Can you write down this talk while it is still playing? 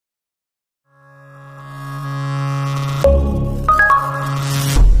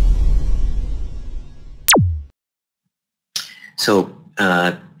So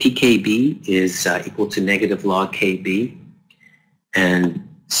pKb is equal to negative log Kb, and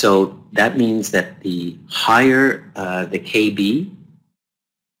so that means that the higher the Kb,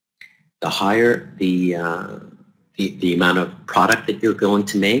 the higher the amount of product that you're going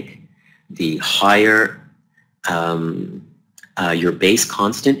to make, the higher your base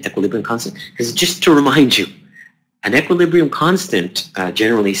constant, equilibrium constant. Because just to remind you, an equilibrium constant,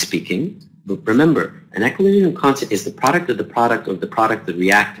 generally speaking, remember, an equilibrium constant is the product of the product of the product of the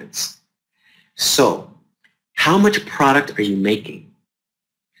reactants. So, how much product are you making?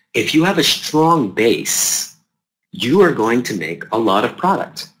 If you have a strong base, you are going to make a lot of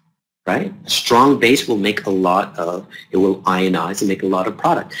product, right? A strong base will make a lot of, it will ionize and make a lot of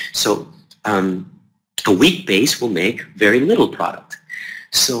product. So, a weak base will make very little product.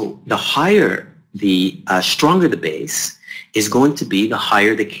 So, the higher, the stronger the base is going to be the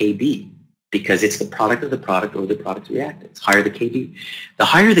higher the Kb, because it's the product of the product or the product of reactants. Higher the Kb. The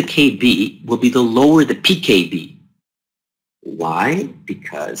higher the Kb will be the lower the pKb. Why?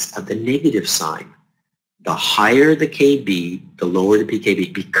 Because of the negative sign. The higher the Kb, the lower the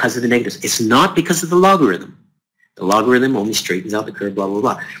pKb, because of the negatives. It's not because of the logarithm. The logarithm only straightens out the curve, blah, blah,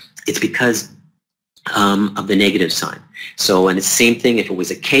 blah. It's because of the negative sign. So, and it's the same thing if it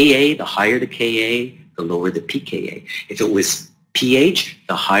was a Ka, the higher the Ka, the lower the pKa. If it was pH,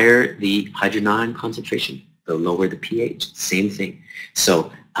 the higher the hydrogen ion concentration, the lower the pH. Same thing. So,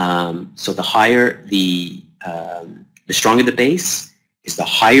 so the higher the stronger the base is the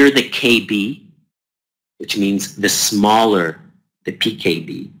higher the Kb, which means the smaller the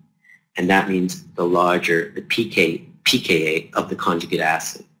pKb, and that means the larger the pKa of the conjugate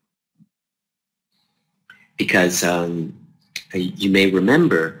acid. Because you may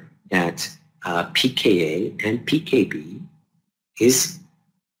remember that pKa and pKb is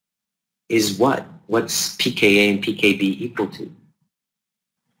what? What's pKa and pKb equal to?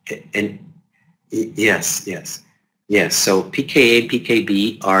 And yes. So pKa and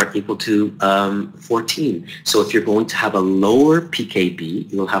pKb are equal to 14. So if you're going to have a lower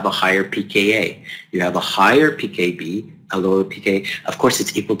pKb, you'll have a higher pKa. You have a higher pKb, a lower pKa. Of course,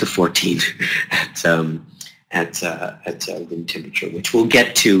 it's equal to 14 at room temperature, which we'll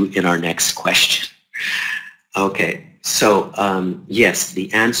get to in our next question. Okay. So, yes,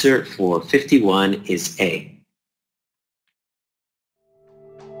 the answer for 51 is A.